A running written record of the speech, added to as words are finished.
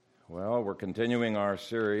Well, we're continuing our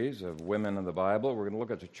series of women in the Bible. We're going to look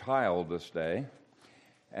at a child this day.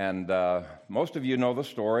 And most of you know the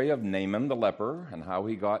story of Naaman the leper and how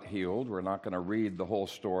he got healed. We're not going to read the whole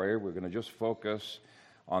story. We're going to just focus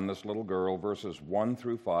on this little girl, verses 1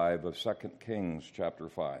 through 5 of 2 Kings chapter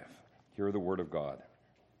 5. Hear the word of God.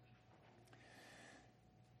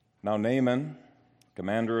 Now Naaman,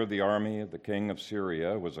 commander of the army of the king of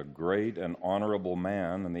Syria, was a great and honorable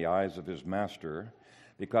man in the eyes of his master,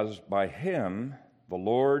 because by him the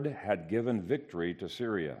Lord had given victory to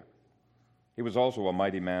Syria. He was also a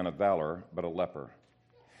mighty man of valor, but a leper.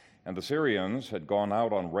 And the Syrians had gone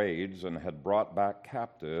out on raids and had brought back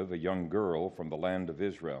captive a young girl from the land of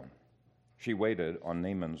Israel. She waited on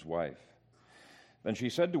Naaman's wife. Then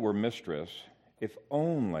she said to her mistress, "If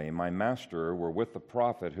only my master were with the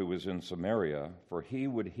prophet who is in Samaria, for he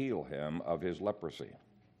would heal him of his leprosy."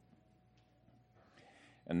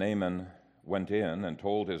 And Naaman went in and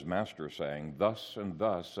told his master, saying, "Thus and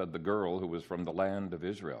thus said the girl who was from the land of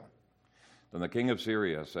Israel." Then the king of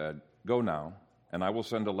Syria said, "Go now, and I will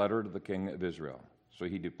send a letter to the king of Israel." So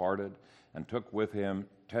he departed and took with him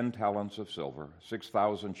 10 talents of silver,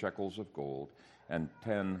 6,000 shekels of gold, and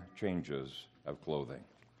 10 changes of clothing.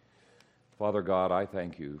 Father God, I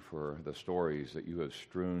thank you for the stories that you have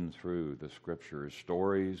strewn through the Scriptures,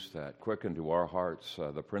 stories that quicken to our hearts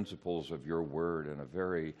the principles of your word in a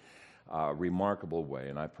very remarkable way.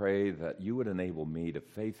 And I pray that you would enable me to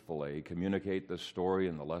faithfully communicate this story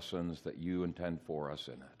and the lessons that you intend for us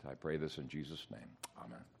in it. I pray this in Jesus' name.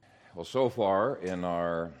 Amen. Well, so far in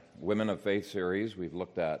our Women of Faith series, we've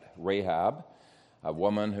looked at Rahab, a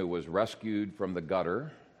woman who was rescued from the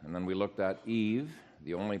gutter. And then we looked at Eve,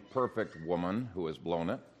 the only perfect woman who has blown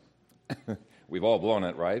it. We've all blown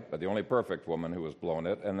it, right? But the only perfect woman who has blown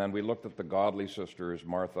it. And then we looked at the godly sisters,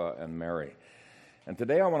 Martha and Mary. And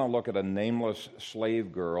today I want to look at a nameless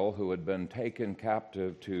slave girl who had been taken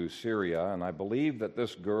captive to Syria, and I believe that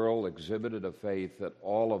this girl exhibited a faith that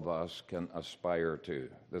all of us can aspire to.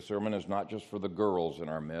 This sermon is not just for the girls in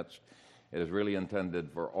our midst. It is really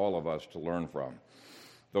intended for all of us to learn from.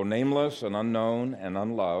 Though nameless and unknown and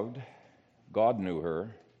unloved, God knew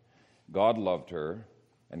her, God loved her,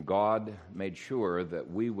 and God made sure that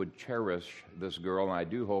we would cherish this girl, and I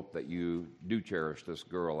do hope that you do cherish this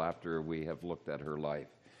girl after we have looked at her life.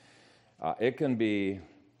 It can be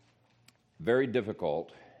very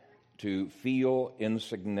difficult to feel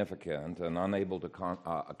insignificant and unable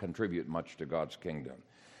to contribute much to God's kingdom.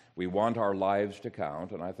 We want our lives to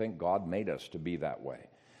count, and I think God made us to be that way.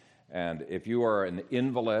 And if you are an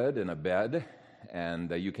invalid in a bed and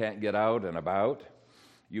you can't get out and about,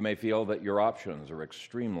 you may feel that your options are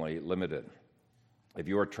extremely limited. If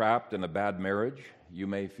you are trapped in a bad marriage, you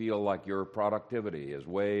may feel like your productivity is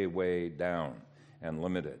way, way down and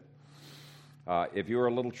limited. If you're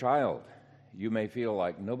a little child, you may feel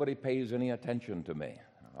like nobody pays any attention to me.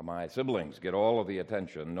 My siblings get all of the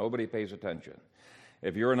attention. Nobody pays attention.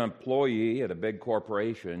 If you're an employee at a big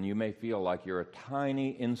corporation, you may feel like you're a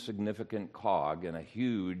tiny, insignificant cog in a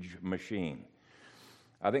huge machine.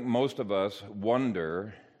 I think most of us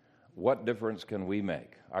wonder, what difference can we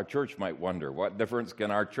make? Our church might wonder, what difference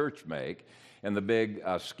can our church make in the big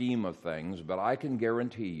scheme of things? But I can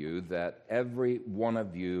guarantee you that every one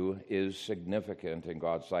of you is significant in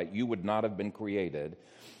God's sight. You would not have been created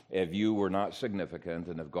if you were not significant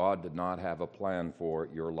and if God did not have a plan for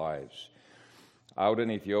your lives. Out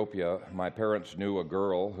in Ethiopia, my parents knew a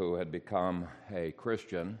girl who had become a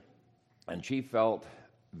Christian, and she felt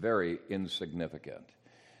very insignificant.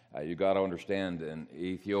 You got to understand, in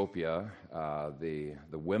Ethiopia, the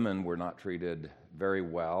women were not treated very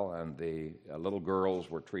well, and the little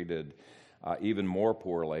girls were treated even more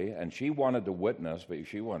poorly. And she wanted to witness, but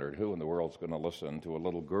she wondered who in the world's going to listen to a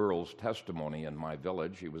little girl's testimony in my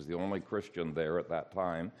village. She was the only Christian there at that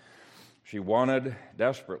time. She wanted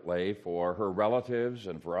desperately for her relatives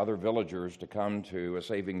and for other villagers to come to a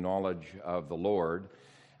saving knowledge of the Lord.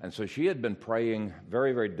 And so she had been praying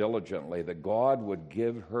very, very diligently that God would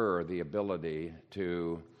give her the ability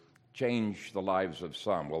to change the lives of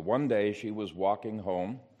some. Well, one day she was walking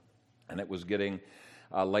home, and it was getting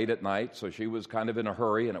late at night, so she was kind of in a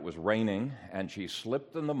hurry, and it was raining, and she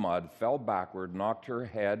slipped in the mud, fell backward, knocked her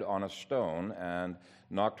head on a stone, and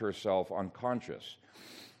knocked herself unconscious.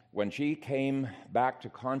 When she came back to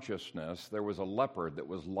consciousness, there was a leopard that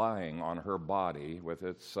was lying on her body with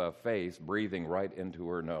its face breathing right into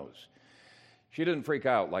her nose. She didn't freak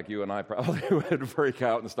out like you and I probably would freak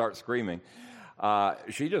out and start screaming.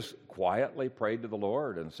 She just quietly prayed to the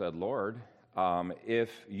Lord and said, "Lord,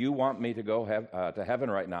 if you want me to go to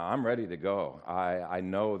heaven right now, I'm ready to go. I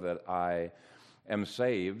know that I am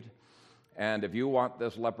saved, And if you want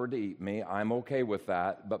this leopard to eat me, I'm okay with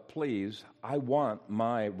that. But please, I want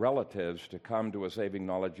my relatives to come to a saving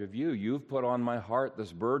knowledge of you. You've put on my heart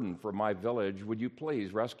this burden for my village. Would you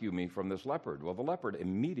please rescue me from this leopard? Well, the leopard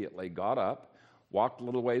immediately got up, walked a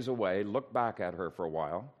little ways away, looked back at her for a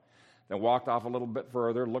while, then walked off a little bit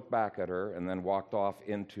further, looked back at her, and then walked off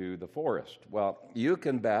into the forest. Well, you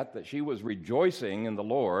can bet that she was rejoicing in the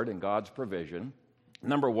Lord and God's provision.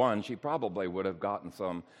 Number one, she probably would have gotten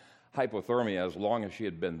some hypothermia as long as she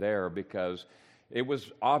had been there, because it was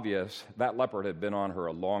obvious that leopard had been on her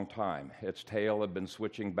a long time. Its tail had been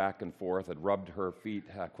switching back and forth, had rubbed her feet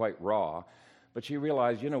quite raw. But she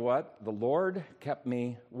realized, you know what? The Lord kept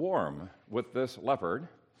me warm with this leopard,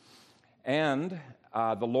 and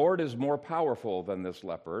the Lord is more powerful than this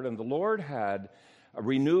leopard, and the Lord had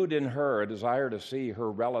renewed in her a desire to see her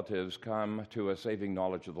relatives come to a saving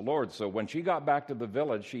knowledge of the Lord. So when she got back to the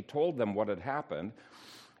village, she told them what had happened.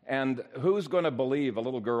 And who's going to believe a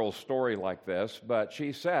little girl's story like this? But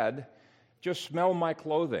she said, just smell my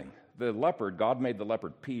clothing. The leopard, God made the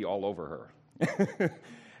leopard pee all over her.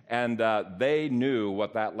 And they knew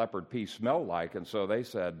what that leopard pee smelled like, and so they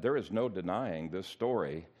said, there is no denying this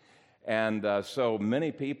story. And so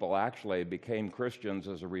many people actually became Christians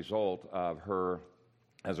as a result of her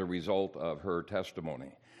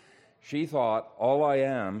testimony. She thought, all I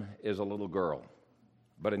am is a little girl.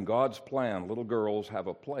 But in God's plan, little girls have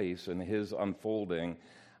a place in His unfolding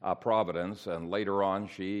providence. And later on,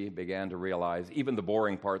 she began to realize even the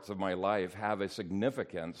boring parts of my life have a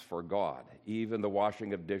significance for God, even the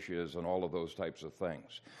washing of dishes and all of those types of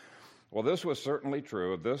things. Well, this was certainly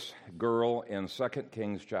true of this girl in 2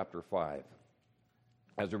 Kings chapter 5.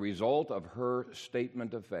 As a result of her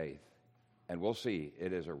statement of faith, and we'll see,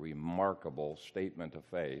 it is a remarkable statement of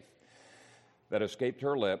faith that escaped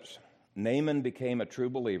her lips, Naaman became a true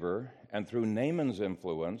believer, and through Naaman's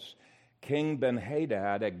influence, King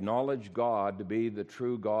Ben-Hadad acknowledged God to be the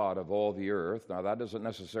true God of all the earth. Now, that doesn't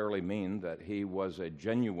necessarily mean that he was a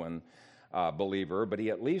genuine believer, but he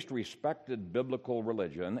at least respected biblical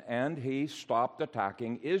religion, and he stopped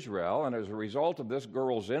attacking Israel. And as a result of this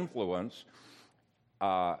girl's influence,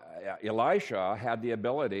 Elisha had the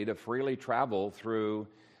ability to freely travel through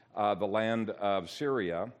the land of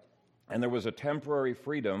Syria, and there was a temporary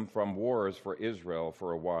freedom from wars for Israel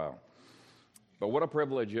for a while. But what a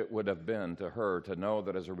privilege it would have been to her to know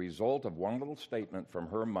that as a result of one little statement from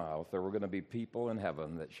her mouth, there were going to be people in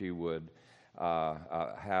heaven that she would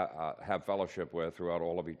have fellowship with throughout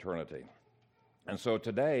all of eternity. And so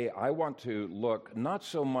today I want to look not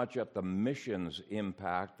so much at the missions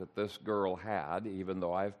impact that this girl had, even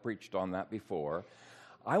though I've preached on that before.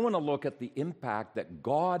 I want to look at the impact that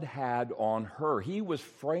God had on her. He was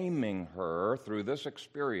framing her through this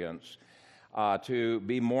experience to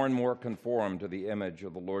be more and more conformed to the image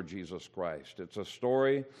of the Lord Jesus Christ. It's a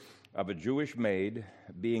story of a Jewish maid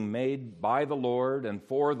being made by the Lord and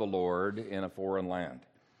for the Lord in a foreign land.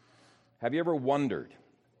 Have you ever wondered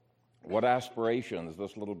what aspirations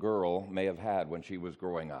this little girl may have had when she was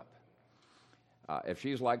growing up? If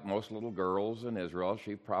she's like most little girls in Israel,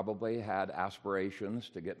 she probably had aspirations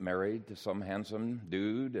to get married to some handsome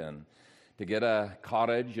dude and to get a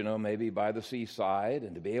cottage, maybe by the seaside,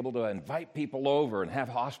 and to be able to invite people over and have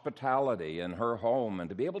hospitality in her home and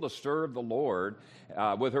to be able to serve the Lord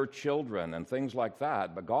with her children and things like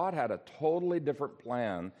that. But God had a totally different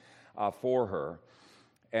plan for her.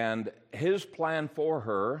 And His plan for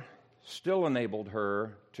her still enabled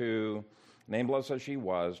her to, nameless as she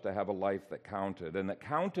was, to have a life that counted. And it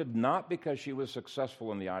counted not because she was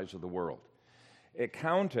successful in the eyes of the world. It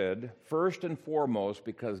counted first and foremost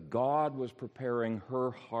because God was preparing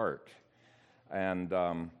her heart. And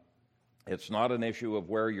it's not an issue of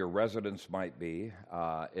where your residence might be.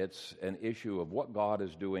 It's an issue of what God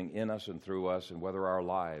is doing in us and through us and whether our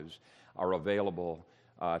lives are available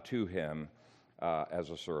to Him as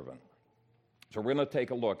a servant. So we're going to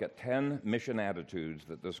take a look at 10 mission attitudes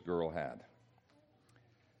that this girl had.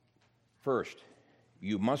 First,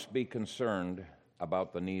 you must be concerned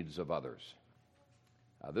about the needs of others.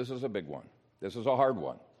 This is a big one. This is a hard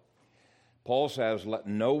one. Paul says, let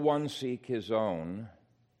no one seek his own,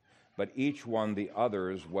 but each one the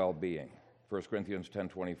other's well-being. 1 Corinthians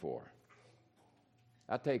 10:24.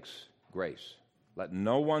 That takes grace. Let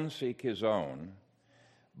no one seek his own,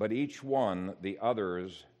 but each one the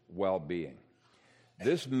other's well-being.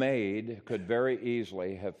 This maid could very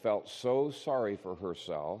easily have felt so sorry for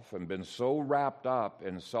herself and been so wrapped up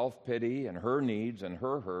in self-pity and her needs and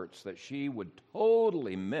her hurts that she would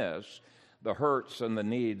totally miss the hurts and the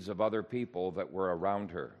needs of other people that were around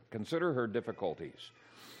her. Consider her difficulties.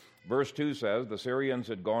 Verse 2 says, the Syrians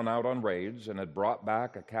had gone out on raids and had brought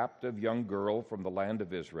back a captive young girl from the land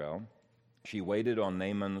of Israel. She waited on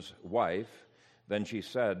Naaman's wife. Then she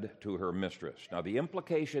said to her mistress. Now, the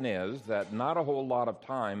implication is that not a whole lot of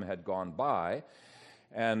time had gone by,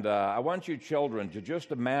 and I want you children to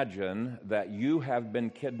just imagine that you have been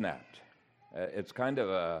kidnapped. It's kind of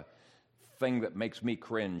a thing that makes me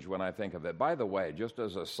cringe when I think of it. By the way, just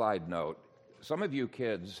as a side note, some of you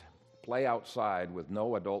kids play outside with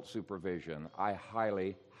no adult supervision. I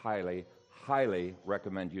highly, highly, highly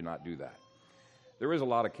recommend you not do that. There is a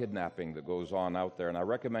lot of kidnapping that goes on out there, and I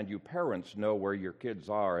recommend you parents know where your kids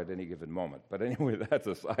are at any given moment. But anyway, that's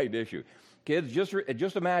a side issue. Kids,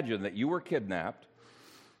 just imagine that you were kidnapped,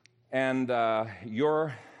 and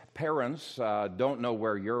your parents don't know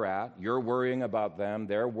where you're at. You're worrying about them.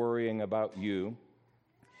 They're worrying about you.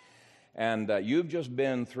 And you've just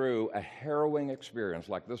been through a harrowing experience,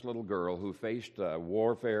 like this little girl who faced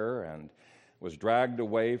warfare and was dragged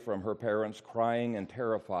away from her parents crying and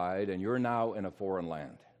terrified, and you're now in a foreign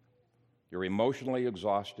land. You're emotionally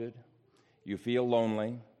exhausted. You feel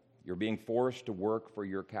lonely. You're being forced to work for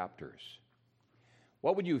your captors.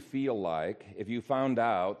 What would you feel like if you found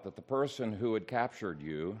out that the person who had captured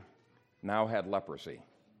you now had leprosy?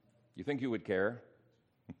 You think you would care?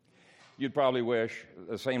 You'd probably wish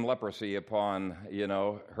the same leprosy upon,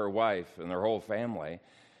 her wife and their whole family.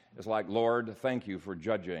 It's like, Lord, thank you for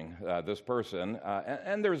judging this person.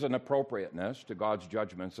 And there's an appropriateness to God's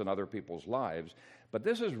judgments in other people's lives. But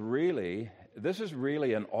this is really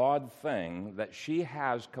an odd thing that she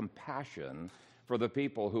has compassion for the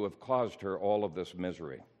people who have caused her all of this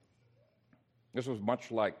misery. This was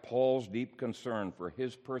much like Paul's deep concern for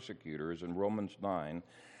his persecutors in Romans 9,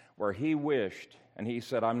 where he wished, and he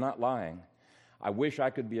said, I'm not lying, I wish I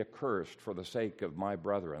could be accursed for the sake of my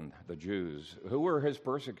brethren, the Jews, who were his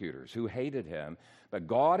persecutors, who hated him. But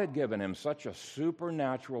God had given him such a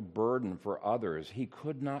supernatural burden for others, he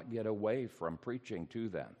could not get away from preaching to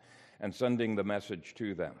them and sending the message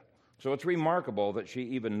to them. So it's remarkable that she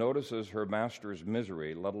even notices her master's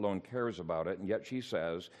misery, let alone cares about it, and yet she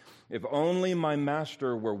says, if only my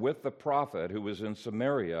master were with the prophet who was in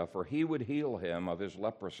Samaria, for he would heal him of his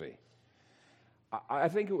leprosy. I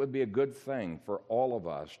think it would be a good thing for all of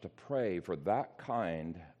us to pray for that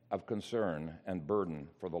kind of concern and burden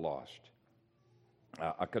for the lost.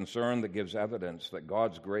 A concern that gives evidence that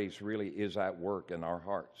God's grace really is at work in our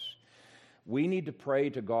hearts. We need to pray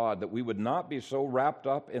to God that we would not be so wrapped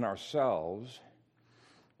up in ourselves,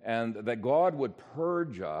 and that God would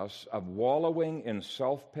purge us of wallowing in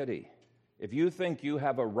self-pity. If you think you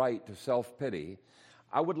have a right to self-pity,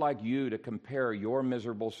 I would like you to compare your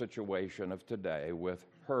miserable situation of today with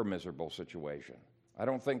her miserable situation. I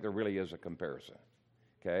don't think there really is a comparison,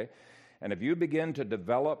 okay? And if you begin to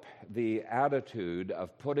develop the attitude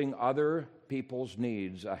of putting other people's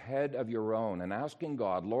needs ahead of your own and asking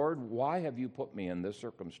God, Lord, why have you put me in this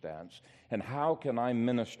circumstance, and how can I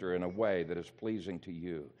minister in a way that is pleasing to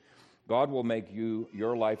you? God will make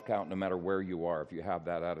your life count no matter where you are if you have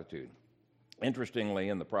that attitude. Interestingly,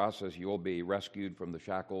 in the process, you will be rescued from the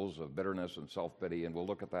shackles of bitterness and self-pity, and we'll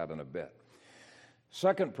look at that in a bit.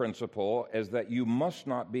 Second principle is that you must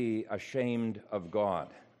not be ashamed of God.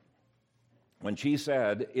 When she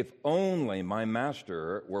said, if only my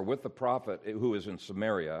master were with the prophet who is in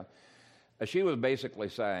Samaria, she was basically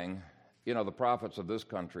saying, the prophets of this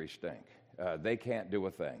country stink. They can't do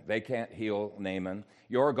a thing. They can't heal Naaman.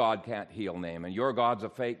 Your God can't heal Naaman. Your God's a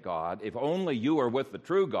fake God. If only you were with the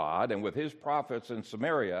true God and with his prophets in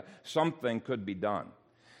Samaria, something could be done.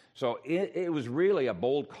 So it was really a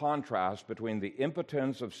bold contrast between the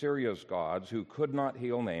impotence of Syria's gods, who could not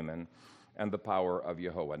heal Naaman, and the power of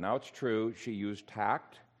Jehovah. Now, it's true, she used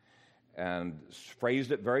tact and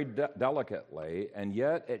phrased it very delicately, and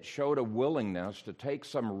yet it showed a willingness to take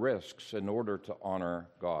some risks in order to honor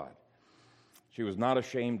God. She was not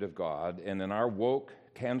ashamed of God, and in our woke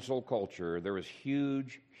cancel culture, there is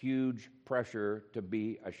huge, huge pressure to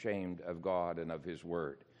be ashamed of God and of his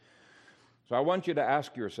word. So I want you to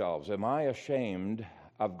ask yourselves, am I ashamed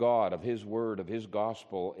of God, of his word, of his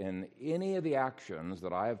gospel in any of the actions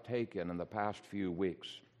that I have taken in the past few weeks?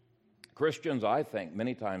 Christians, I think,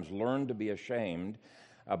 many times learn to be ashamed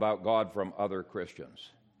about God from other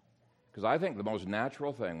Christians. Because I think the most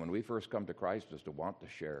natural thing when we first come to Christ is to want to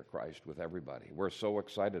share Christ with everybody. We're so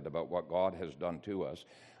excited about what God has done to us.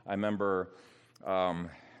 I remember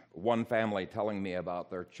one family telling me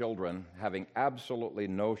about their children having absolutely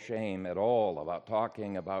no shame at all about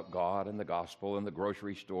talking about God and the gospel in the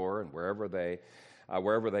grocery store and wherever they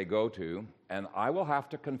go to. And I will have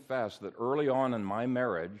to confess that early on in my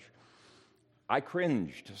marriage, I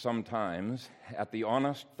cringed sometimes at the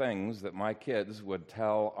honest things that my kids would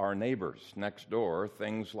tell our neighbors next door,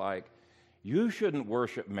 things like, "You shouldn't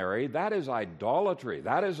worship Mary. That is idolatry.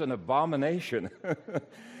 That is an abomination."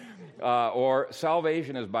 Or,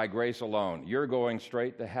 "Salvation is by grace alone. You're going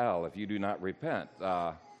straight to hell if you do not repent."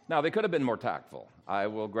 Now, they could have been more tactful. I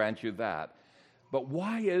will grant you that. But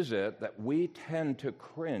why is it that we tend to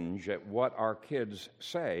cringe at what our kids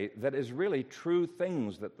say that is really true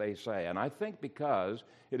things that they say? And I think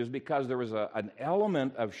it is because there is an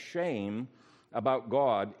element of shame about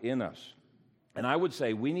God in us. And I would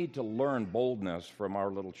say we need to learn boldness from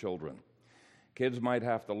our little children. Kids might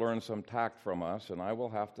have to learn some tact from us, and I will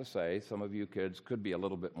have to say some of you kids could be a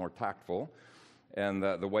little bit more tactful and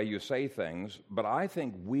the way you say things, but I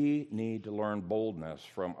think we need to learn boldness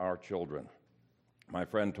from our children. My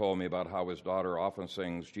friend told me about how his daughter often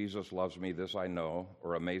sings, "Jesus loves me, this I know,"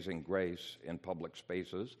 or "Amazing Grace" in public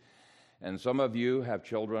spaces. And some of you have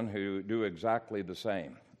children who do exactly the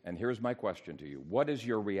same. And here's my question to you. What is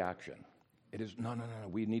your reaction? It is, no,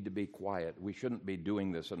 we need to be quiet. We shouldn't be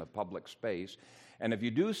doing this in a public space. And if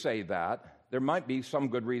you do say that, there might be some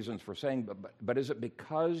good reasons for saying, but is it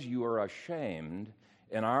because you are ashamed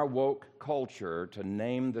in our woke culture to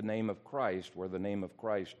name the name of Christ where the name of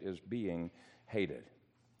Christ is being hated?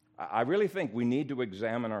 I really think we need to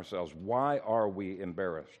examine ourselves. Why are we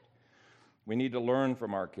embarrassed? We need to learn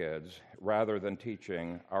from our kids rather than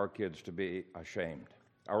teaching our kids to be ashamed.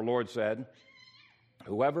 Our Lord said,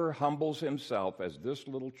 "Whoever humbles himself as this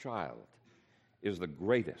little child is the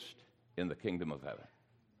greatest in the kingdom of heaven."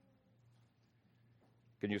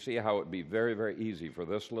 Can you see how it would be very, very easy for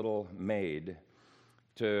this little maid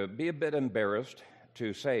to be a bit embarrassed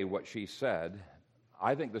to say what she said?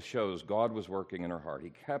 I think this shows God was working in her heart. He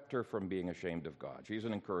kept her from being ashamed of God. She's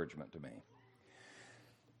an encouragement to me.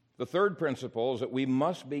 The third principle is that we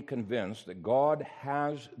must be convinced that God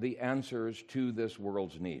has the answers to this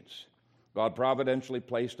world's needs. God providentially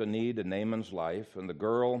placed a need in Naaman's life, and the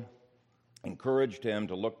girl encouraged him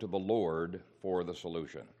to look to the Lord for the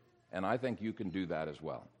solution. And I think you can do that as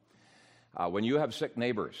well. When you have sick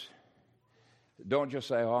neighbors, don't just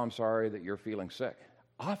say, "Oh, I'm sorry that you're feeling sick."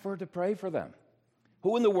 Offer to pray for them.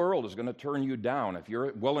 Who in the world is going to turn you down if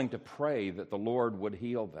you're willing to pray that the Lord would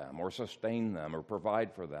heal them or sustain them or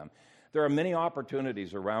provide for them? There are many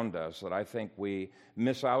opportunities around us that I think we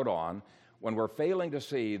miss out on when we're failing to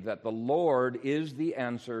see that the Lord is the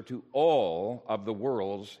answer to all of the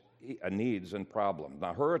world's needs and problems.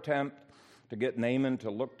 Now, her attempt to get Naaman to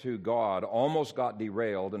look to God almost got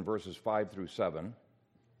derailed in verses 5 through 7.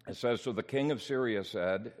 It says, "So the king of Syria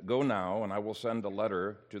said, 'Go now, and I will send a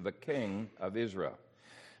letter to the king of Israel.'"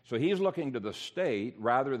 So he's looking to the state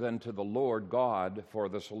rather than to the Lord God for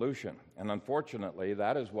the solution. And unfortunately,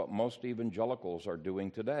 that is what most evangelicals are doing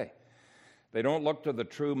today. They don't look to the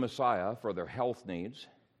true Messiah for their health needs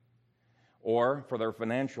or for their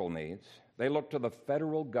financial needs. They look to the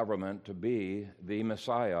federal government to be the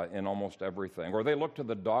Messiah in almost everything. Or they look to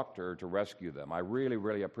the doctor to rescue them. I really,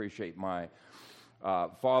 really appreciate my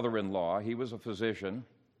father-in-law. He was a physician,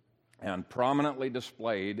 and prominently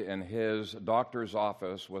displayed in his doctor's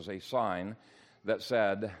office was a sign that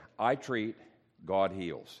said, "I treat, God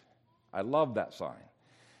heals." I love that sign.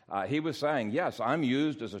 He was saying, yes, I'm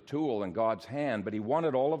used as a tool in God's hand, but he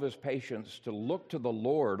wanted all of his patients to look to the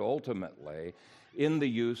Lord ultimately in the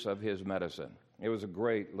use of his medicine. It was a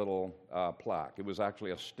great little plaque. It was actually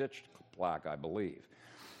a stitched plaque, I believe.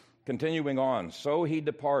 Continuing on, "So he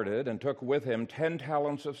departed and took with him 10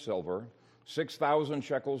 talents of silver, 6,000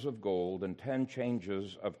 shekels of gold, and 10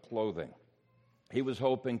 changes of clothing." He was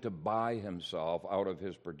hoping to buy himself out of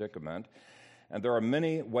his predicament. And there are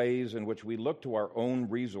many ways in which we look to our own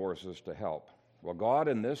resources to help. Well, God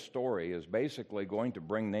in this story is basically going to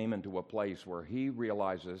bring Naaman to a place where he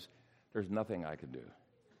realizes there's nothing I can do.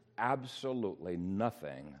 Absolutely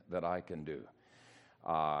nothing that I can do.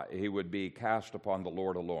 He would be cast upon the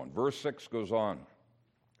Lord alone. Verse 6 goes on.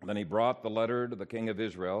 "Then he brought the letter to the king of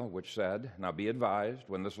Israel, which said, 'Now be advised,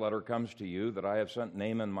 when this letter comes to you, that I have sent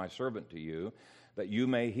Naaman my servant to you, that you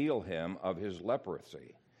may heal him of his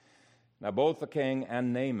leprosy.'" Now, both the king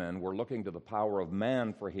and Naaman were looking to the power of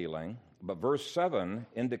man for healing, but verse 7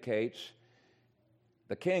 indicates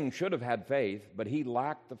the king should have had faith, but he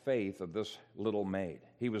lacked the faith of this little maid.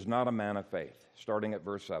 He was not a man of faith, starting at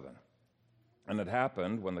verse 7. "And it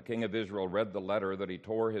happened, when the king of Israel read the letter, that he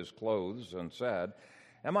tore his clothes and said,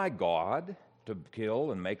 'Am I God to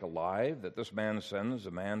kill and make alive, that this man sends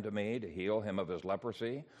a man to me to heal him of his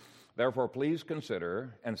leprosy? Therefore, please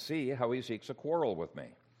consider and see how he seeks a quarrel with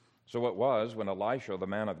me.' So it was, when Elisha, the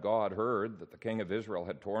man of God, heard that the king of Israel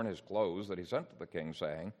had torn his clothes, that he sent to the king,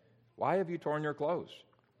 saying, Why have you torn your clothes?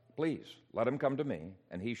 Please, let him come to me,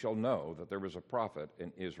 and he shall know that there is a prophet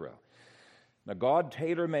in Israel. Now, God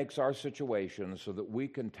tailor-makes our situations so that we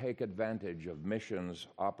can take advantage of missions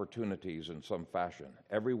opportunities in some fashion.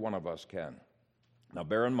 Every one of us can. Now,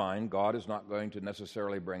 bear in mind, God is not going to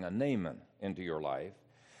necessarily bring a Naaman into your life,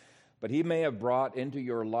 but he may have brought into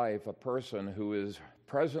your life a person who is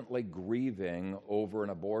presently grieving over an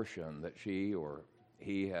abortion that she or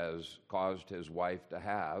he has caused his wife to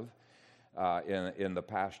have in the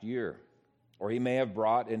past year. Or he may have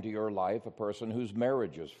brought into your life a person whose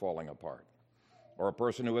marriage is falling apart, or a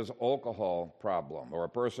person who has an alcohol problem, or a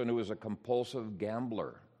person who is a compulsive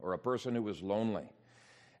gambler, or a person who is lonely.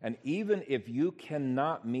 And even if you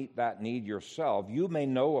cannot meet that need yourself, you may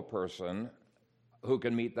know a person who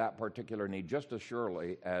can meet that particular need just as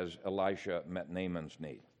surely as Elisha met Naaman's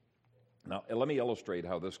need. Now, let me illustrate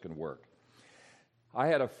how this can work. I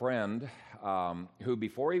had a friend who,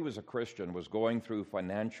 before he was a Christian, was going through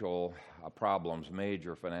financial problems,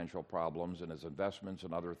 major financial problems in his investments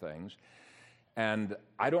and other things. And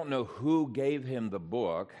I don't know who gave him the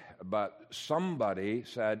book, but somebody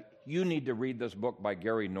said, you need to read this book by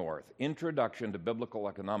Gary North, Introduction to Biblical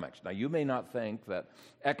Economics. Now, you may not think that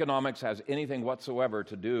economics has anything whatsoever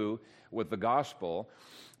to do with the gospel,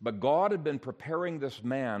 but God had been preparing this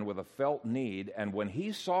man with a felt need, and when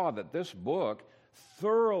he saw that this book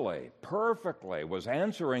thoroughly, perfectly was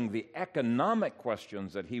answering the economic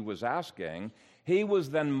questions that he was asking, he was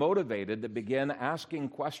then motivated to begin asking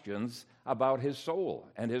questions about his soul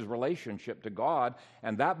and his relationship to God.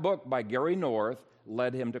 And that book by Gary North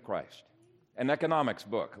led him to Christ. An economics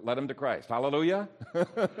book led him to Christ. Hallelujah.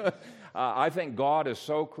 I think God is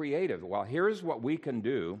so creative. Well, here's what we can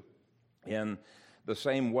do in the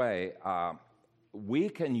same way. We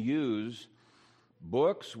can use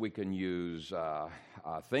books, we can use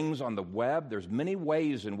things on the web. There's many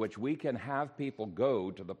ways in which we can have people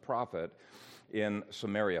go to the prophet in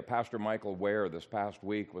Samaria. Pastor Michael Ware this past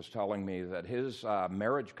week was telling me that his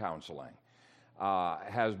marriage counseling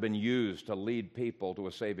has been used to lead people to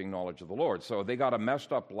a saving knowledge of the Lord. So they got a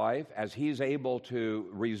messed up life. As he's able to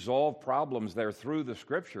resolve problems there through the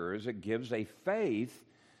Scriptures, it gives a faith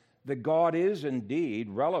that God is indeed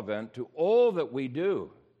relevant to all that we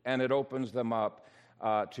do, and it opens them up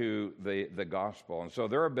to the gospel. And so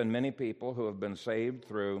there have been many people who have been saved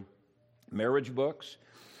through marriage books,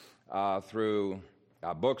 through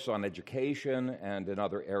books on education, and in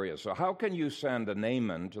other areas. So how can you send a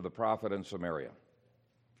Naaman to the prophet in Samaria?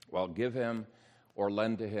 Well, give him or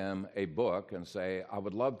lend to him a book and say, I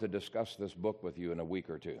would love to discuss this book with you in a week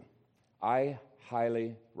or two. I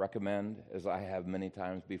highly recommend, as I have many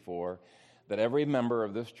times before, that every member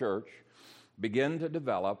of this church begin to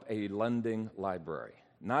develop a lending library.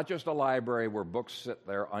 Not just a library where books sit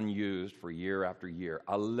there unused for year after year,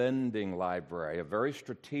 a lending library of very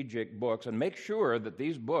strategic books, and make sure that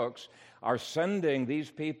these books are sending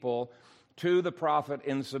these people to the prophet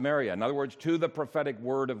in Samaria. In other words, to the prophetic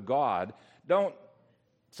word of God. Don't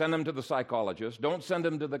send them to the psychologist. Don't send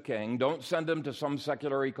them to the king. Don't send them to some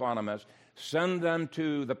secular economist. Send them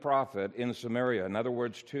to the prophet in Samaria. In other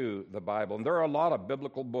words, to the Bible. And there are a lot of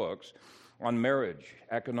biblical books on marriage,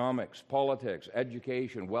 economics, politics,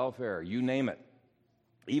 education, welfare, you name it.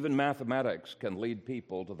 Even mathematics can lead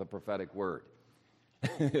people to the prophetic word.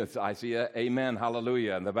 I see a amen,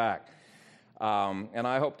 hallelujah in the back. And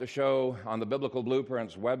I hope to show on the Biblical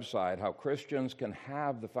Blueprints website how Christians can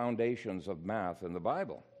have the foundations of math in the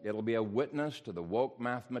Bible. It'll be a witness to the woke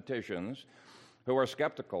mathematicians who are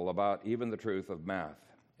skeptical about even the truth of math.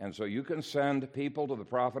 And so you can send people to the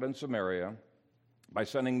prophet in Samaria by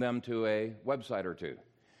sending them to a website or two,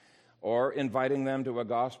 or inviting them to a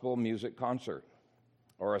gospel music concert,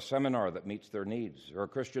 or a seminar that meets their needs, or a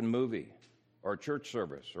Christian movie, or a church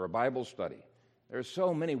service, or a Bible study. There's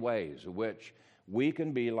so many ways in which we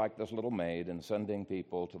can be like this little maid in sending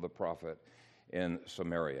people to the prophet in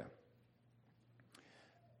Samaria.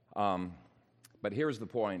 But here's the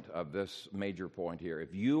point of this major point here.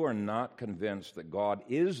 If you are not convinced that God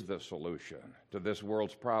is the solution to this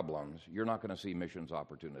world's problems, you're not going to see missions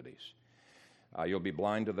opportunities. You'll be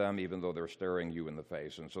blind to them even though they're staring you in the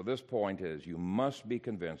face. And so this point is you must be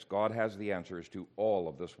convinced God has the answers to all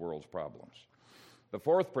of this world's problems. The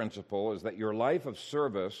fourth principle is that your life of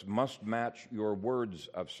service must match your words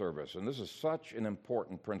of service. And this is such an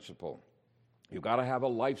important principle. You've got to have a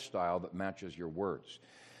lifestyle that matches your words.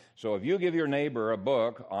 So if you give your neighbor a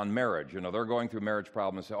book on marriage, they're going through marriage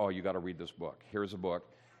problems and say, oh, you got to read this book. Here's a book.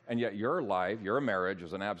 And yet your life, your marriage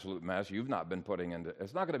is an absolute mess. You've not been putting into,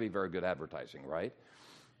 it's not going to be very good advertising, right?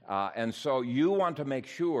 And so you want to make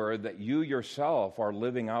sure that you yourself are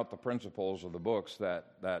living out the principles of the books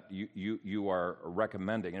that you are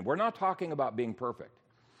recommending. And we're not talking about being perfect.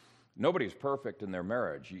 Nobody's perfect in their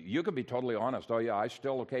marriage. You could be totally honest. Oh, yeah, I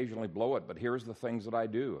still occasionally blow it, but here's the things that I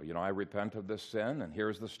do. I repent of this sin, and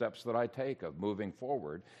here's the steps that I take of moving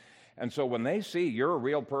forward. And so when they see you're a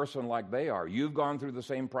real person like they are, you've gone through the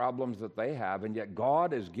same problems that they have, and yet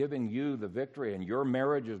God is giving you the victory, and your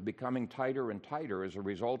marriage is becoming tighter and tighter as a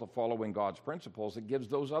result of following God's principles, it gives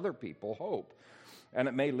those other people hope. And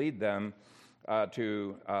it may lead them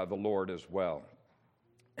to the Lord as well.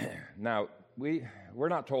 Now, we're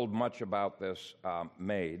not told much about this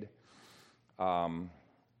Maid, but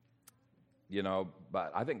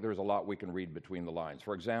I think there's a lot we can read between the lines.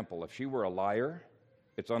 For example, if she were a liar,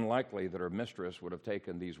 it's unlikely that her mistress would have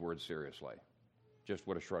taken these words seriously, just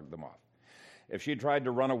would have shrugged them off. If she tried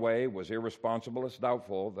to run away, was irresponsible, it's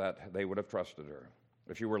doubtful that they would have trusted her.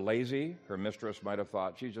 If she were lazy, her mistress might have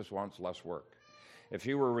thought she just wants less work. If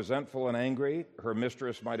she were resentful and angry, her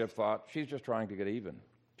mistress might have thought she's just trying to get even.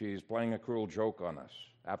 She's playing a cruel joke on us.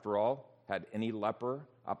 After all, had any leper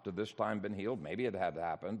up to this time been healed? Maybe it had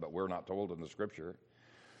happened, but we're not told in the Scripture.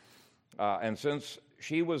 And since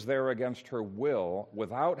she was there against her will,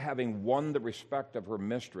 without having won the respect of her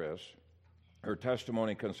mistress, her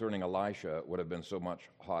testimony concerning Elisha would have been so much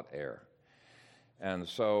hot air. And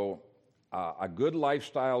so a good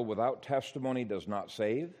lifestyle without testimony does not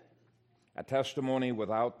save. A testimony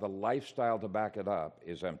without the lifestyle to back it up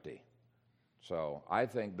is empty. So I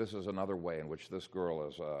think this is another way in which this girl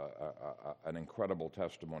is an incredible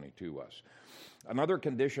testimony to us. Another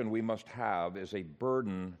condition we must have is a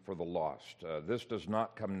burden for the lost. This does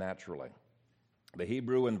not come naturally. The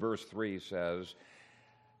Hebrew in verse 3 says,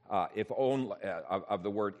 if only, of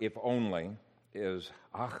the word if only, is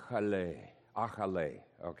achale, achale.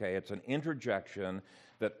 Okay, it's an interjection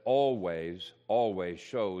that always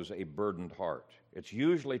shows a burdened heart. It's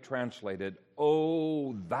usually translated,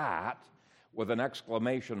 oh, that, with an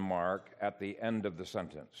exclamation mark at the end of the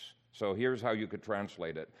sentence. So here's how you could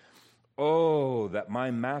translate it. Oh, that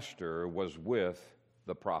my master was with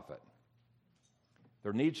the prophet.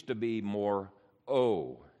 There needs to be more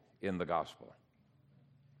oh in the gospel,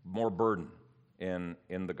 more burden in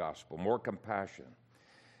the gospel, more compassion.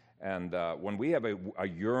 And when we have a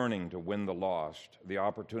yearning to win the lost, the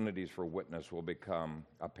opportunities for witness will become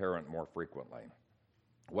apparent more frequently.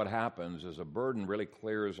 What happens is a burden really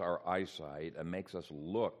clears our eyesight and makes us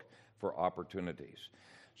look for opportunities.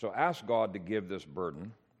 So ask God to give this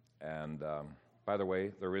burden. And by the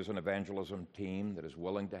way, there is an evangelism team that is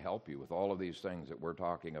willing to help you with all of these things that we're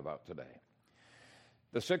talking about today.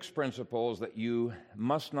 The 6 principles that you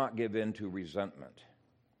must not give in to resentment.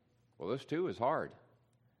 Well, this too is hard.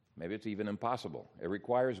 Maybe it's even impossible. It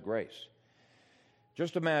requires grace.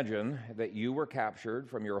 Just imagine that you were captured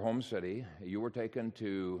from your home city. You were taken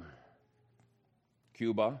to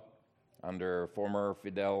Cuba under former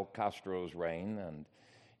Fidel Castro's reign, and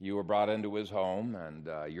you were brought into his home, and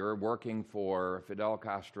you're working for Fidel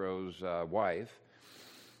Castro's wife,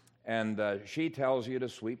 and she tells you to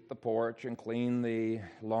sweep the porch and clean the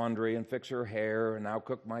laundry and fix her hair and now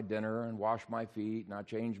cook my dinner and wash my feet, now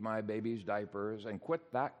change my baby's diapers, and quit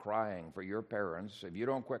that crying for your parents. If you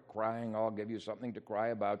don't quit crying, I'll give you something to cry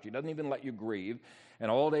about. She doesn't even let you grieve,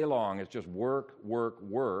 and all day long it's just work, work,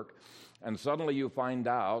 work, and suddenly you find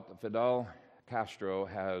out that Fidel Castro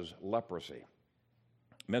has leprosy.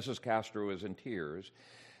 Mrs. Castro is in tears,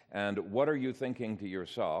 and what are you thinking to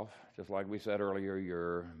yourself? Just like we said earlier,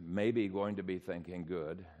 you're maybe going to be thinking,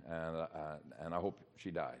 good, and I hope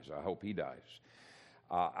she dies. I hope he dies.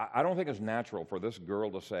 I don't think it's natural for this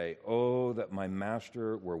girl to say, oh, that my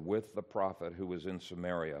master were with the prophet who was in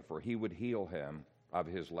Samaria, for he would heal him of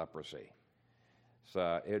his leprosy.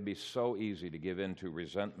 So it'd be so easy to give in to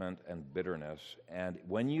resentment and bitterness. And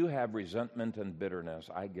when you have resentment and bitterness,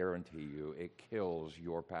 I guarantee you, it kills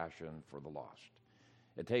your passion for the lost.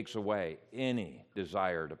 It takes away any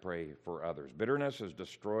desire to pray for others. Bitterness has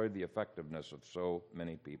destroyed the effectiveness of so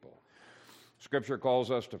many people. Scripture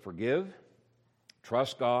calls us to forgive,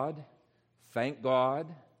 trust God, thank God,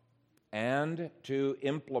 and to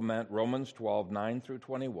implement Romans 12:9 through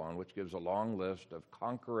 21, which gives a long list of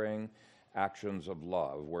conquering actions of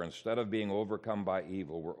love, where instead of being overcome by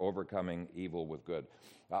evil, we're overcoming evil with good.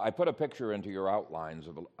 I put a picture into your outlines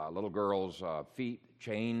of a little girl's feet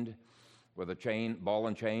chained with a ball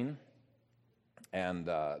and chain, and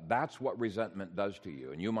that's what resentment does to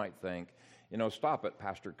you. And you might think, stop it,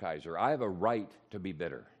 Pastor Kaiser. I have a right to be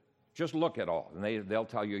bitter. Just look at all, and they'll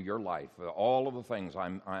tell you your life, all of the things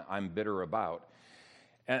I'm bitter about.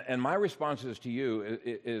 And my response is to you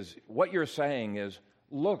is what you're saying is,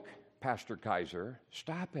 Look, Pastor Kaiser,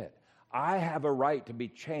 stop it. I have a right to be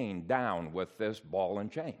chained down with this ball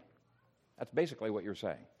and chain. That's basically what you're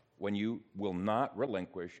saying when you will not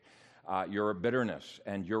relinquish your bitterness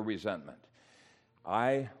and your resentment.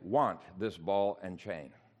 I want this ball and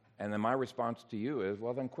chain. And then my response to you is,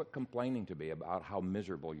 well, then quit complaining to me about how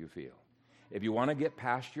miserable you feel. If you want to get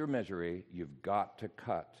past your misery, you've got to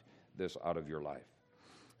cut this out of your life.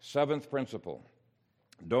 Seventh principle,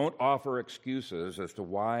 don't offer excuses as to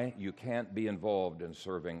why you can't be involved in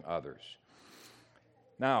serving others.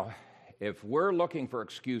 Now, if we're looking for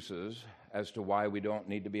excuses as to why we don't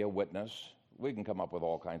need to be a witness, we can come up with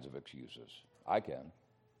all kinds of excuses. I can.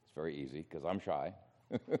 It's very easy because I'm shy.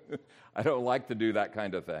 I don't like to do that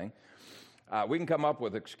kind of thing. We can come up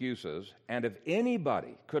with excuses, and if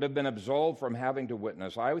anybody could have been absolved from having to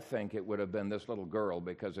witness, I would think it would have been this little girl,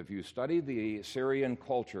 because if you study the Syrian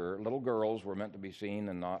culture, little girls were meant to be seen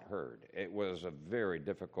and not heard. It was a very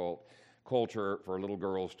difficult culture for little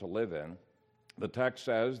girls to live in. The text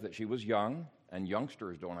says that she was young, and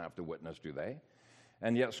youngsters don't have to witness, do they?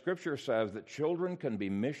 And yet Scripture says that children can be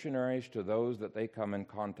missionaries to those that they come in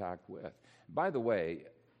contact with. By the way,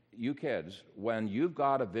 you kids, when you've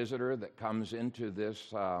got a visitor that comes into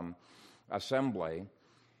this assembly,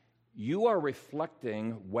 you are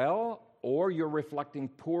reflecting well or you're reflecting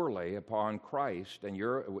poorly upon Christ and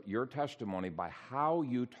your testimony by how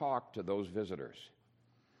you talk to those visitors.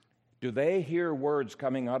 Do they hear words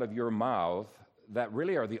coming out of your mouth that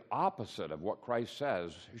really are the opposite of what Christ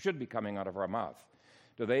says should be coming out of our mouth?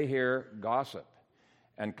 Do they hear gossip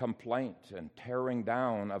and complaint and tearing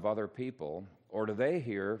down of other people? Or do they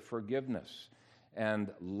hear forgiveness and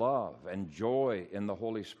love and joy in the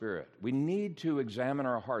Holy Spirit? We need to examine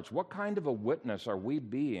our hearts. What kind of a witness are we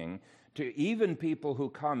being to even people who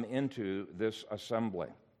come into this assembly?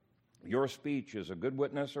 Your speech is a good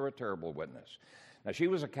witness or a terrible witness. Now, she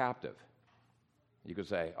was a captive. You could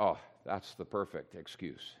say, oh, that's the perfect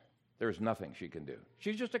excuse. There's nothing she can do.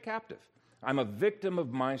 She's just a captive. I'm a victim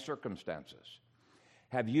of my circumstances.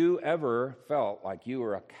 Have you ever felt like you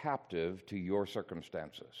were a captive to your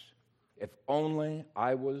circumstances? If only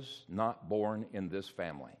I was not born in this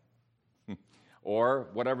family. Or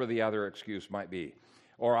whatever the other excuse might be.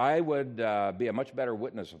 Or I would be a much better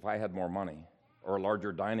witness if I had more money, or a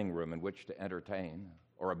larger dining room in which to entertain,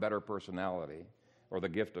 or a better personality, or the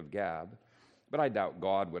gift of gab. But I doubt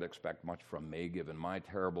God would expect much from me given my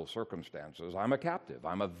terrible circumstances. I'm a captive.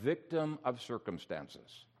 I'm a victim of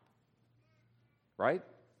circumstances. Right?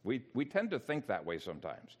 We tend to think that way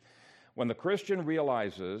sometimes. When the Christian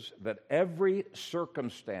realizes that every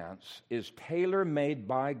circumstance is tailor-made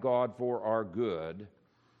by God for our good,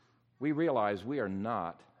 we realize we are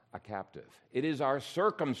not a captive. It is our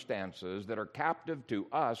circumstances that are captive to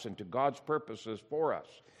us and to God's purposes for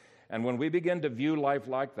us. And when we begin to view life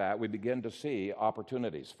like that, we begin to see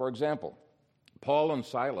opportunities. For example, Paul and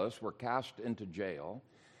Silas were cast into jail.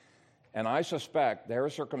 And I suspect their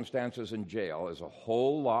circumstances in jail is a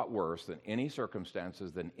whole lot worse than any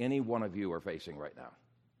circumstances than any one of you are facing right now.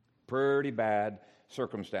 Pretty bad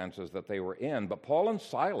circumstances that they were in. But Paul and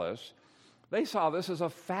Silas, they saw this as a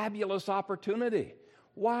fabulous opportunity.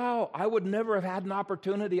 Wow, I would never have had an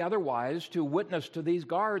opportunity otherwise to witness to these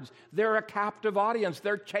guards. They're a captive audience.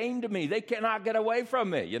 They're chained to me. They cannot get away from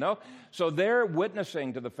me, you know? So they're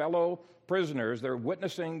witnessing to the fellow prisoners. They're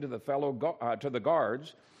witnessing to the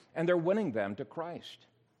guards. And they're winning them to Christ.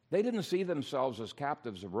 They didn't see themselves as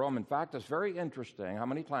captives of Rome. In fact, it's very interesting how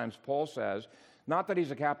many times Paul says, not that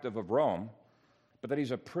he's a captive of Rome, but that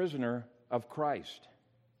he's a prisoner of Christ.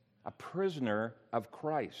 A prisoner of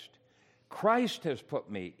Christ. Christ has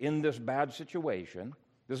put me in this bad situation.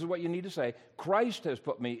 This is what you need to say. Christ has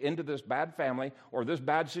put me into this bad family, or this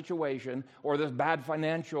bad situation, or this bad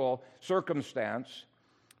financial circumstance,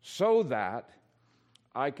 so that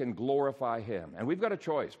I can glorify Him. And we've got a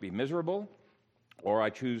choice, be miserable or I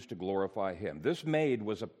choose to glorify Him. This maid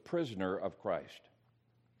was a prisoner of Christ.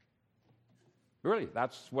 Really,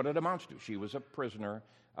 that's what it amounts to. She was a prisoner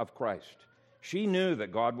of Christ. She knew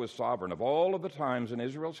that God was sovereign. Of all of the times in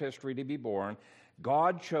Israel's history to be born,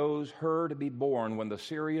 God chose her to be born when the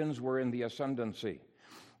Syrians were in the ascendancy.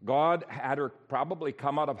 God had her probably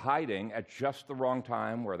come out of hiding at just the wrong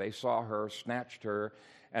time where they saw her, snatched her,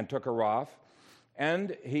 and took her off.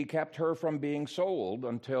 And He kept her from being sold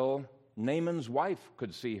until Naaman's wife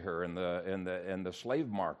could see her in the slave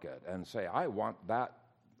market and say, I want that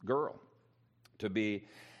girl to be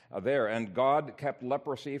there. And God kept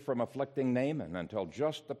leprosy from afflicting Naaman until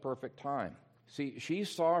just the perfect time. See, she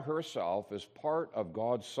saw herself as part of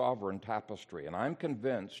God's sovereign tapestry. And I'm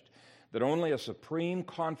convinced that only a supreme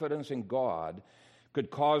confidence in God could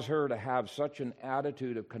cause her to have such an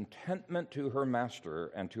attitude of contentment to her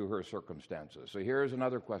master and to her circumstances. So here's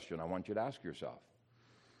another question I want you to ask yourself.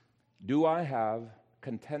 Do I have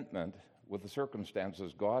contentment with the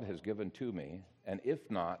circumstances God has given to me? And if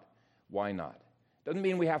not, why not? Doesn't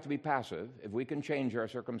mean we have to be passive. If we can change our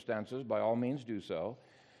circumstances, by all means do so.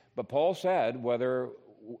 But Paul said, whether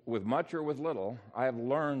with much or with little, I have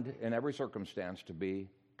learned in every circumstance to be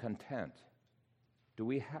content. Do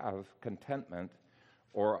we have contentment,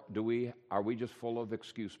 or are we just full of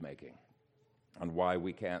excuse making on why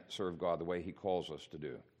we can't serve God the way he calls us to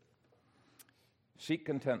do? Seek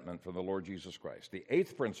contentment for the Lord Jesus Christ. The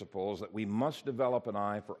eighth principle is that we must develop an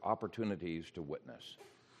eye for opportunities to witness.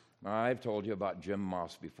 Now, I've told you about Jim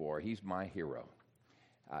Moss before. He's my hero.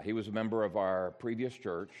 He was a member of our previous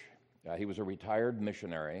church. He was a retired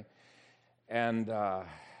missionary, and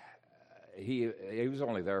he was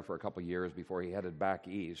only there for a couple years before he headed back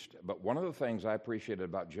east. But one of the things I appreciated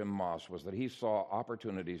about Jim Moss was that he saw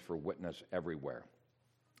opportunities for witness everywhere.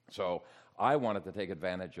 So I wanted to take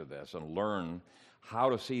advantage of this and learn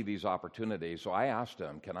how to see these opportunities. So I asked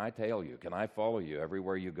him, can I tail you? Can I follow you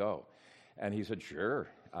everywhere you go? And he said, sure.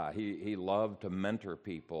 He loved to mentor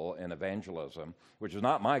people in evangelism, which is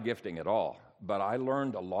not my gifting at all, but I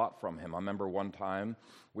learned a lot from him. I remember one time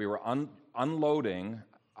we were unloading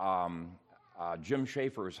Jim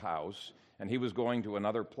Schaefer's house, and he was going to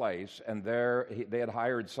another place, and they had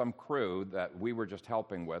hired some crew that we were just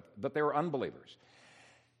helping with, but they were unbelievers.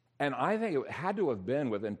 And I think it had to have been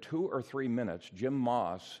within 2 or 3 minutes, Jim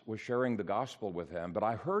Moss was sharing the gospel with him, but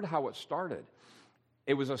I heard how it started.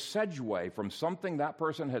 It was a segue from something that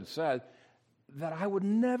person had said that I would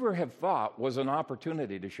never have thought was an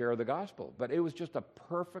opportunity to share the gospel, but it was just a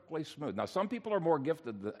perfectly smooth. Now, some people are more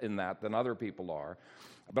gifted in that than other people are,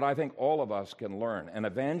 but I think all of us can learn. And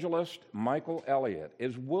evangelist Michael Elliott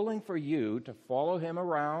is willing for you to follow him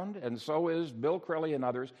around, and so is Bill Crilly and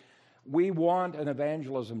others. We want an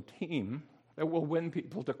evangelism team that will win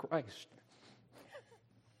people to Christ.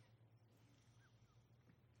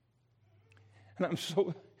 And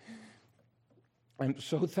I'm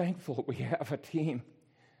so thankful we have a team,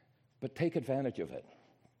 but take advantage of it.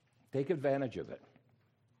 Take advantage of it.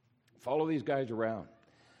 Follow these guys around.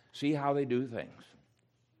 See how they do things.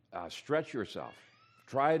 Stretch yourself.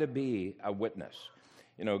 Try to be a witness.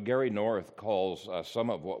 You know, Gary North calls some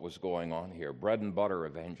of what was going on here bread and butter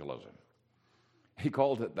evangelism. He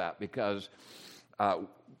called it that because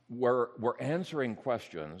we're answering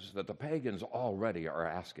questions that the pagans already are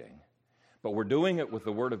asking. But we're doing it with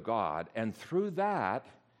the Word of God, and through that,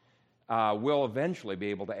 we'll eventually be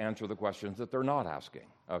able to answer the questions that they're not asking.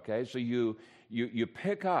 Okay, so you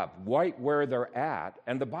pick up right where they're at,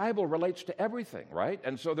 and the Bible relates to everything, right?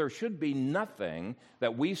 And so there should be nothing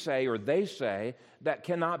that we say or they say that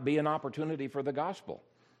cannot be an opportunity for the gospel.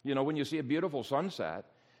 You know, when you see a beautiful sunset,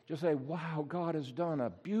 just say, "Wow, God has done a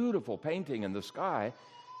beautiful painting in the sky."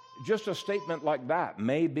 Just a statement like that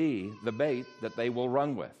may be the bait that they will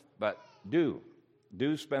run with, but do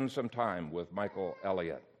spend some time with Michael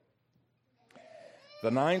Elliott.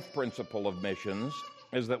 The ninth principle of missions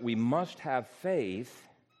is that we must have faith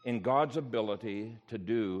in God's ability to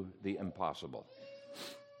do the impossible.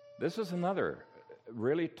 This is another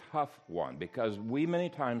really tough one because we many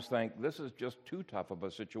times think this is just too tough of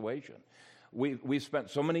a situation. We spent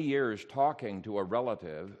so many years talking to a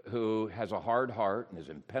relative who has a hard heart and is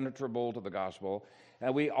impenetrable to the gospel,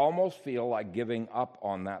 and we almost feel like giving up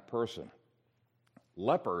on that person.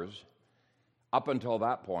 Lepers, up until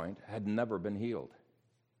that point, had never been healed.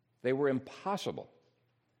 They were impossible.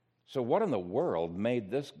 So what in the world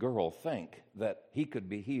made this girl think that he could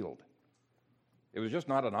be healed? It was just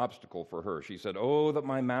not an obstacle for her. She said, "Oh, that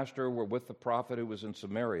my master were with the prophet who was in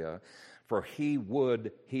Samaria, for he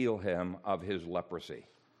would heal him of his leprosy."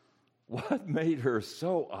 What made her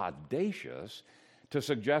so audacious to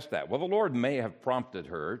suggest that? Well, the Lord may have prompted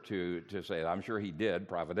her to say that. I'm sure he did,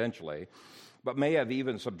 providentially, but may have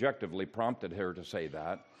even subjectively prompted her to say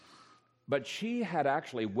that. But she had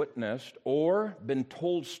actually witnessed or been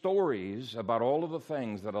told stories about all of the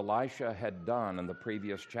things that Elisha had done in the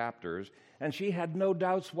previous chapters, and she had no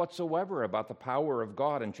doubts whatsoever about the power of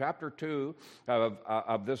God. In chapter 2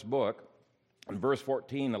 of this book, in verse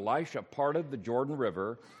 14, Elisha parted the Jordan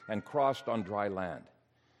River and crossed on dry land.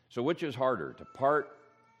 So which is harder, to part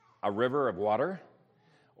a river of water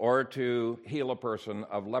or to heal a person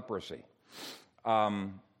of leprosy?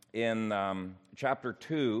 In chapter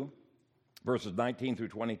 2, verses 19 through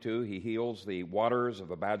 22, he heals the waters of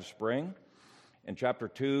a bad spring. In chapter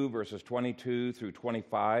 2, verses 22 through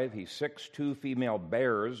 25, he sicks 2 female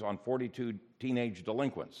bears on 42 teenage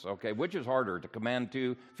delinquents. Okay, which is harder, to command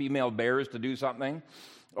 2 female bears to do something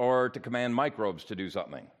or to command microbes to do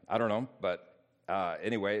something? I don't know, but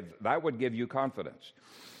anyway, that would give you confidence.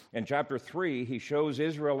 In chapter 3, he shows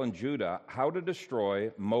Israel and Judah how to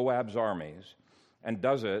destroy Moab's armies and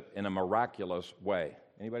does it in a miraculous way.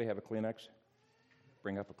 Anybody have a Kleenex?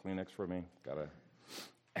 Bring up a Kleenex for me. Got a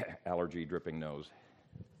allergy dripping nose.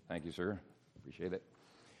 Thank you, sir. Appreciate it.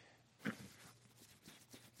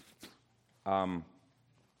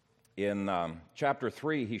 In chapter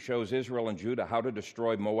 3, he shows Israel and Judah how to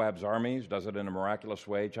destroy Moab's armies, does it in a miraculous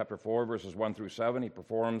way. Chapter 4, verses 1 through 7, he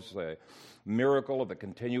performs the miracle of the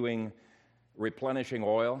continuing replenishing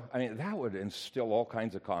oil. I mean, that would instill all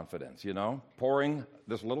kinds of confidence, you know? Pouring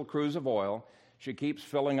this little cruse of oil, she keeps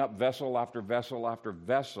filling up vessel after vessel after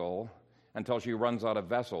vessel until she runs out of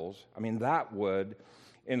vessels. I mean, that would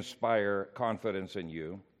inspire confidence in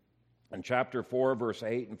you. In chapter 4, verse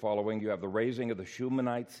 8 and following, you have the raising of the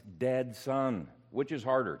Shumanite's dead son. Which is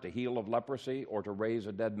harder, to heal of leprosy or to raise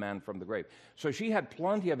a dead man from the grave? So she had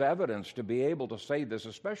plenty of evidence to be able to say this,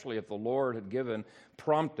 especially if the Lord had given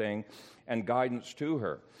prompting and guidance to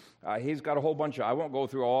her. He's got a whole bunch of, I won't go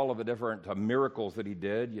through all of the different miracles that he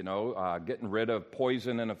did, you know, getting rid of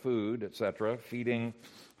poison in a food, etc., feeding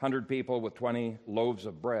 100 people with 20 loaves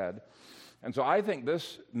of bread. And so I think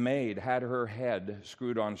this maid had her head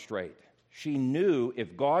screwed on straight. She knew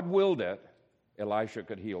if God willed it, Elisha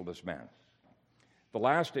could heal this man. The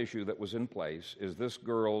last issue that was in place is this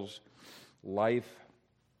girl's life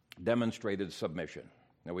demonstrated submission.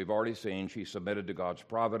 Now, we've already seen she submitted to God's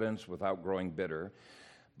providence without growing bitter,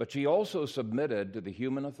 but she also submitted to the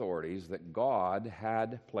human authorities that God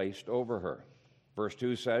had placed over her. Verse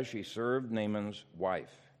 2 says she served Naaman's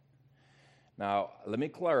wife. Now, let me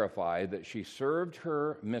clarify that she served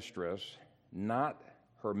her mistress, not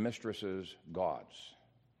her mistress's gods.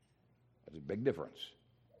 That's a big difference.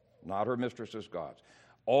 Not her mistress's gods.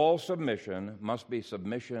 All submission must be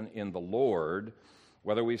submission in the Lord,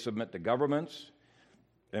 whether we submit to governments,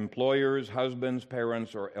 employers, husbands,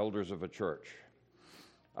 parents, or elders of a church.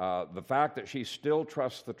 The fact that she still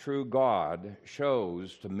trusts the true God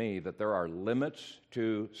shows to me that there are limits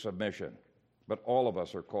to submission, but all of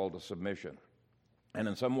us are called to submission. And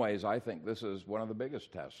in some ways, I think this is one of the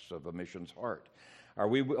biggest tests of a mission's heart. Are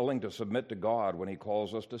we willing to submit to God when He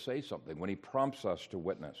calls us to say something, when He prompts us to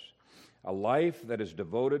witness? A life that is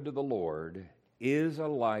devoted to the Lord is a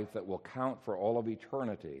life that will count for all of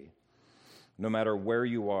eternity, no matter where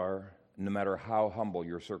you are, no matter how humble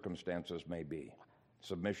your circumstances may be.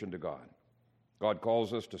 Submission to God. God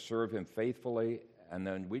calls us to serve Him faithfully, and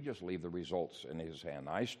then we just leave the results in His hand.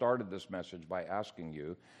 I started this message by asking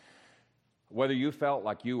you whether you felt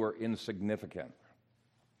like you were insignificant.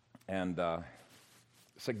 And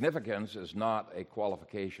significance is not a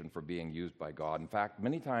qualification for being used by God. In fact,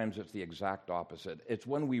 many times it's the exact opposite. It's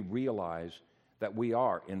when we realize that we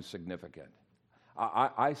are insignificant.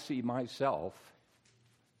 I see myself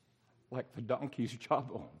like the donkey's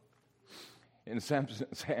jawbone in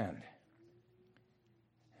Samson's hand.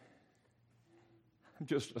 I'm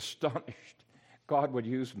just astonished God would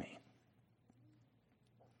use me.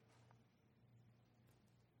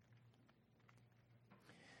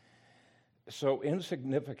 So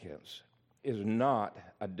insignificance is not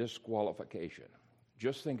a disqualification.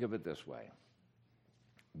 Just think of it this way.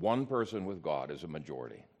 One person with God is a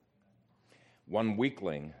majority. One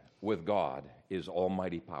weakling with God is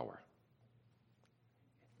almighty power.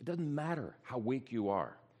 It doesn't matter how weak you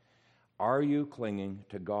are. Are you clinging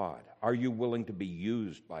to God? Are you willing to be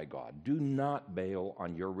used by God? Do not bail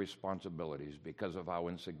on your responsibilities because of how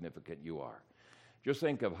insignificant you are. Just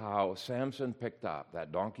think of how Samson picked up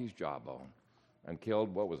that donkey's jawbone and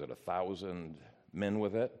killed, 1,000 men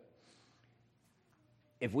with it?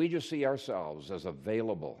 If we just see ourselves as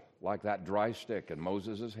available, like that dry stick in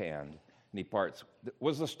Moses' hand, and he parts,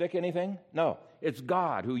 was the stick anything? No. It's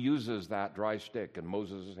God who uses that dry stick in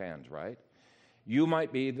Moses' hands, right? You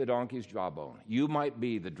might be the donkey's jawbone. You might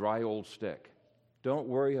be the dry old stick. Don't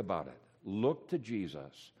worry about it. Look to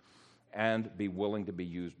Jesus and be willing to be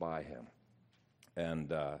used by Him.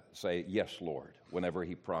 And say, yes, Lord, whenever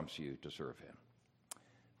He prompts you to serve Him.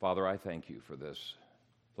 Father, I thank You for this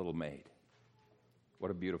little maid. What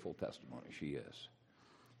a beautiful testimony she is.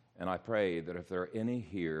 And I pray that if there are any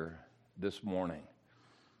here this morning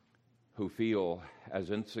who feel as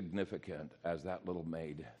insignificant as that little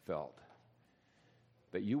maid felt,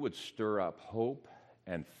 that You would stir up hope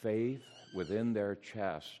and faith within their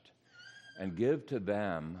chest and give to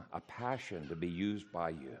them a passion to be used by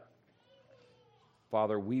You.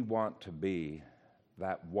 Father, we want to be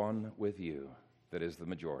that one with you that is the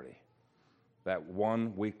majority, that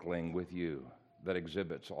one weakling with you that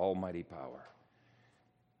exhibits almighty power.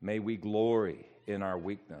 May we glory in our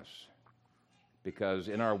weakness, because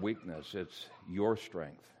in our weakness it's your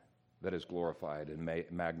strength that is glorified and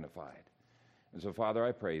magnified. And so, Father,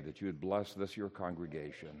 I pray that you would bless this, your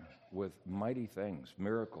congregation, with mighty things,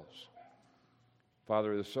 miracles.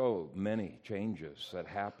 Father, there's so many changes that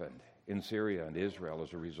happened in Syria and Israel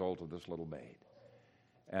as a result of this little maid.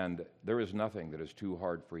 And there is nothing that is too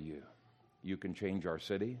hard for you. You can change our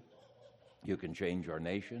city. You can change our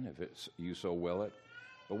nation if you so will it.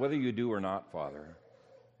 But whether you do or not, Father,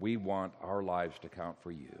 we want our lives to count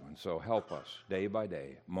for you. And so help us day by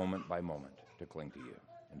day, moment by moment, to cling to you.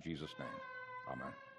 In Jesus' name, amen.